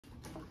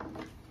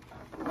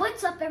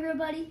What's up,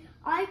 everybody?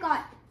 I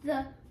got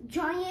the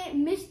Giant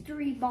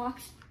Mystery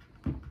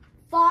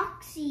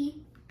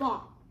Foxy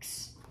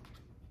Box.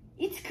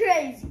 It's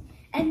crazy.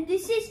 And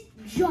this is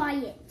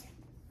Giant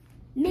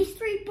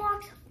Mystery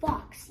Box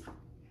Foxy.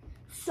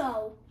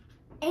 So,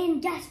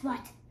 and guess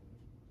what?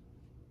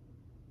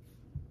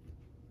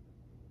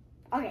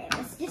 Okay,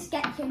 let's just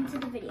get into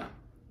the video.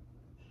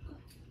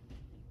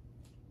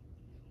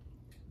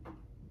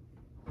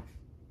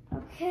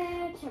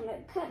 Okay, time to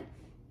cut.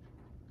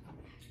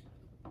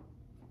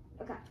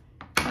 Okay.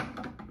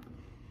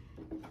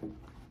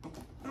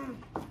 I'm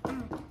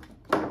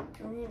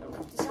gonna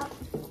lift this up.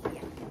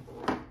 Yeah.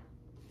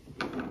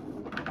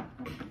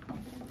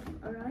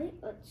 Alright,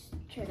 let's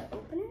try to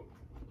open it.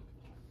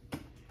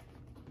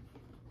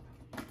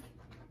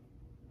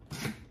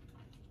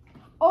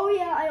 Oh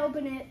yeah, I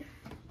open it.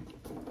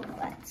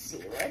 Let's see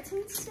what's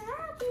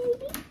inside,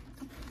 baby.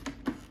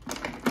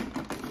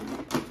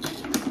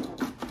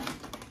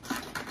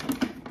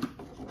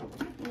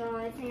 No,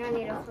 I think I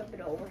need to flip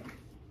it over.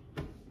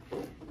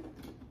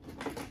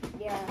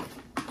 Yeah.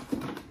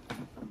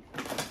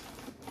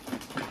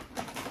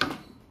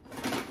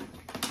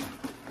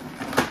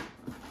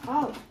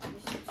 Oh,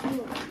 there's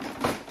two.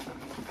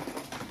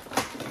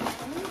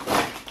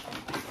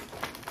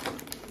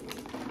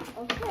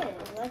 Okay,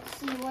 let's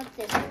see what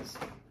this is.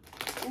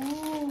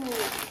 Ooh,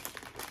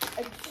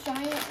 a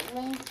giant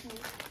lanky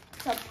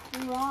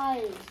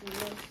surprise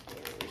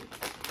mystery.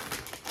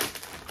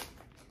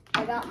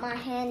 I got my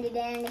handy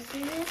dandy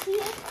scissors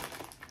here.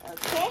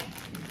 Okay,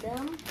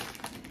 boom.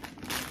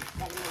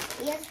 Gotta make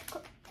the ears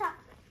top.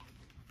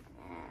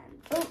 And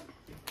boom.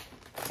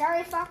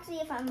 Sorry, Foxy,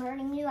 if I'm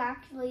hurting you.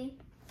 Actually,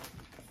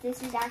 if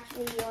this is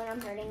actually you and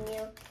I'm hurting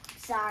you,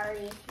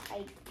 sorry.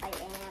 I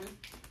am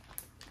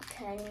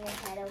cutting your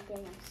head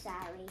open. I'm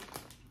sorry.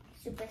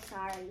 Super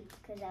sorry,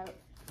 because I'm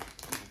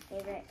my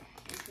favorite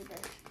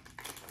YouTuber.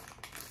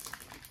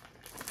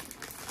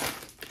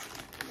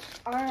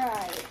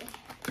 Alright.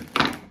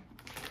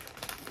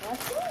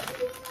 What's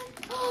this?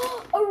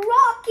 A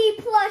Rocky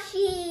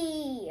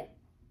plushie!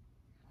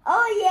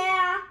 Oh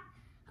yeah!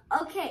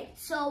 Okay,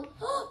 so,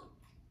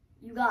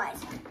 you guys,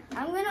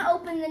 I'm gonna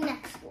open the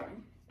next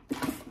one.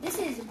 This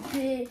is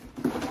big.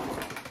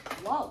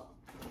 Whoa.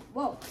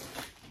 Whoa.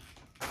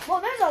 Whoa,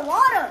 there's a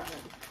lot of them.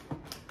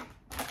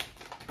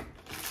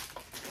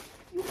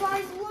 You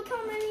guys, look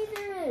how many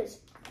there is.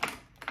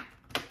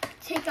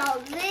 Take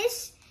out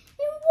this,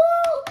 and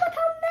whoa, look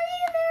how many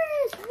there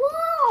is.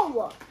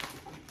 Whoa.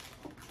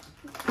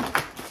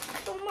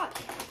 So much.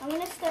 I'm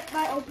gonna start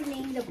by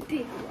opening the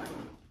big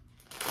one.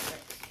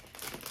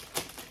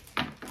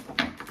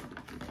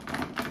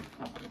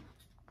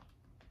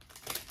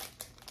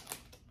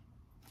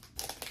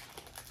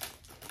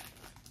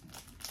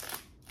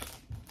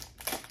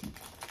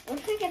 What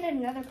if we get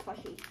another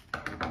plushie?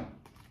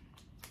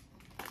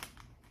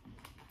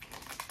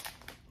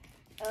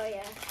 Oh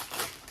yeah.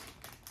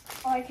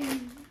 Oh, I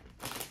can.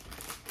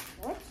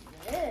 What's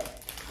this?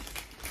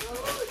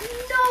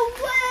 No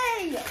way!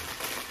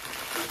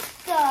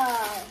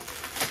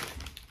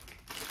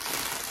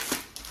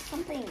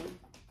 Something.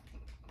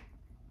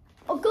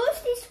 A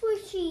ghosty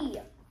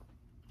squishy.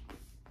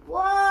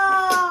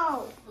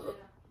 Whoa!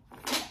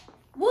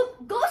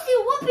 Ghosty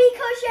whoopee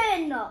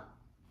cushion.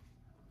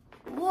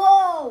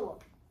 Whoa!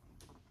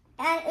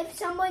 And if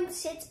someone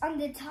sits on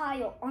the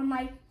tile, on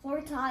my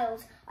 4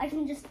 tiles, I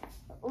can just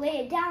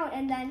lay it down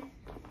and then,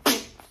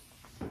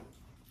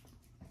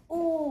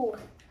 oh,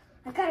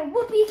 I got a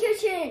whoopee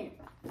cushion.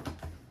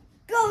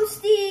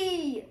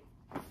 Ghosty.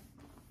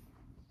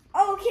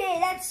 Okay,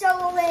 that's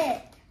so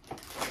lit.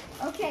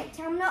 Okay,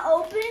 time to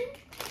open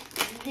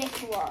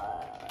this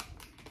one.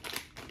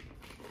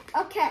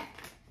 Okay,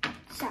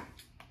 so,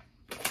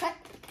 cut,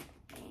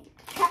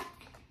 cut.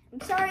 I'm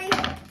sorry,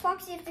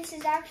 Foxy, if this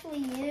is actually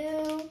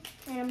you,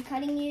 and I'm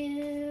cutting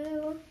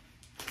you.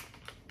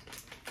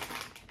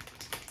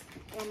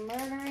 I'm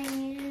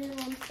murdering you,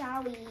 I'm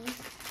sorry.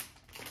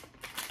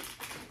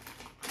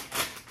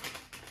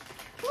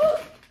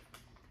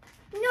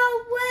 No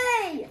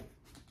way!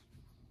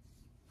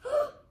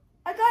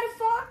 I got a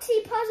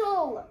Foxy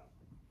puzzle.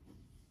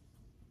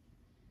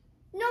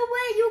 No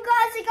way, you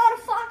guys, I got a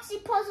Foxy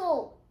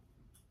puzzle.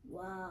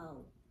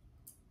 Wow.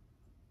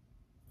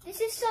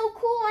 This is so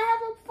cool, I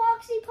have a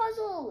Foxy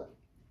puzzle.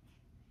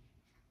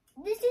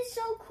 This is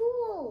so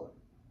cool.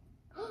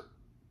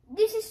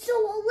 This is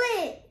so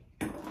lit.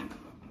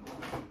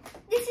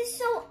 This is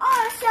so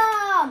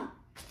awesome.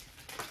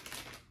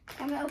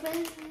 I'm gonna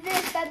open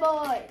this bad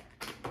boy.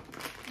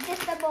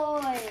 This bad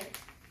boy.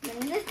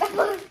 And this bad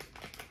boy.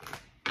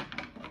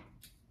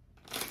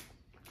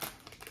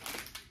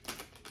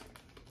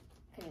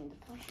 Cutting the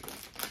plushie.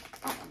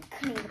 Oh, I'm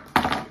cutting the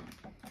plushie.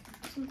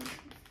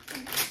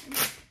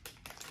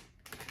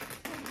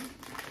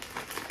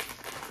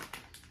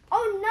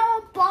 Oh no, a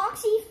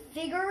boxy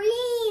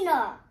figurine.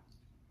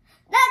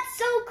 That's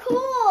so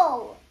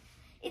cool.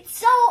 It's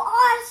so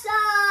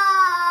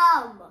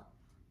awesome.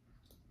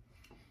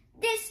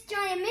 This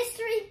Giant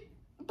Mystery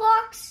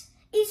Box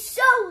is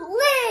so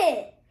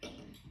lit.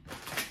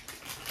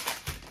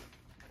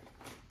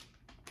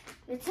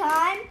 The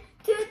time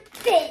to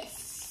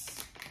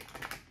this.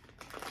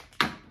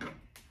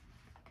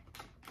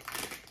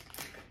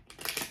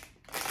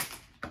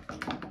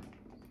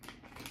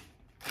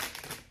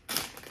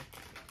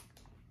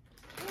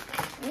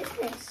 What is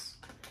this?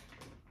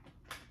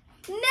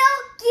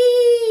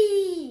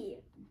 Milky!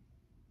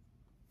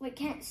 Wait,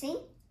 can't see?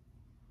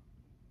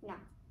 No.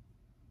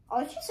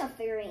 Oh, it's just a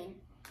figurine.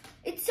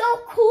 It's so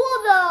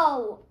cool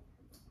though.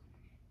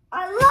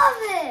 I love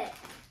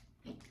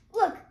it.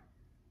 Look,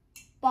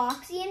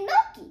 Foxy and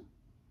Milky.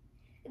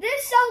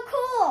 They're so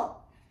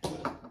cool.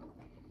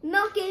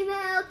 Milky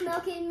milk,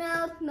 milky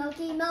milk,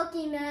 milky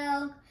milky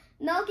milk.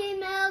 Milky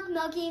milk,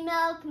 milky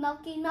milk,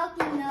 milky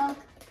milky milk.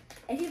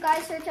 If you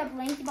guys search up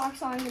LANKYBOX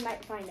song, you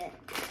might find it.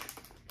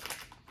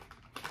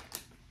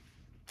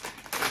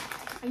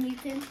 On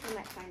YouTube, you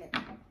might find it.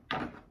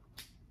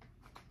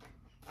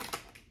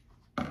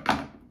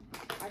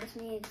 I just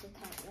need to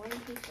type 1, 2,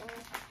 3,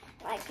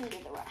 and I can do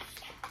the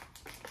rest.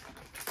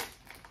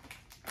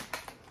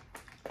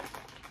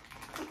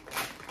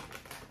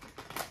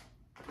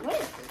 What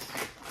is this?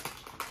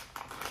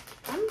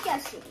 I'm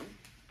guessing.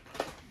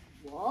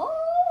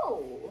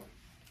 Whoa!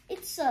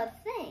 It's a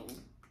thing.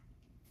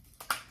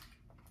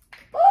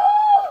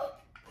 Oh!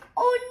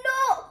 Oh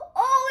no!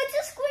 Oh, it's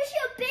a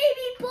squishy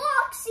baby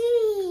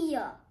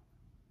Boxy!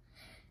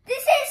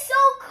 This is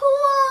so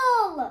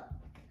cool!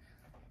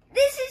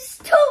 This is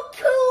too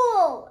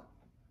cool!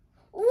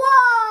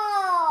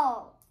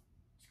 Wow!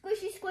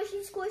 Squishy,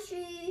 squishy,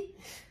 squishy.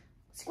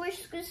 Squish,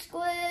 squish,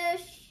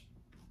 squish.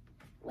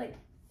 Wait,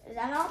 is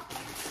that all?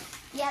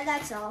 Yeah,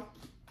 that's all.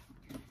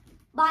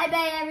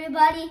 Bye-bye,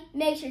 everybody.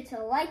 Make sure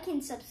to like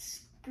and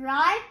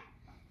subscribe.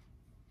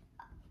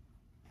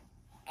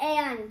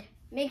 And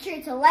make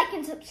sure to like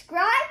and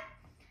subscribe.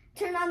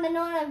 Turn on the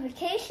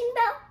notification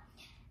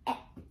bell.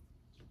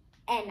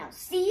 And I'll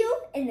see you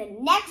in the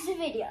next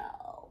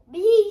video.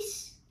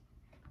 Peace.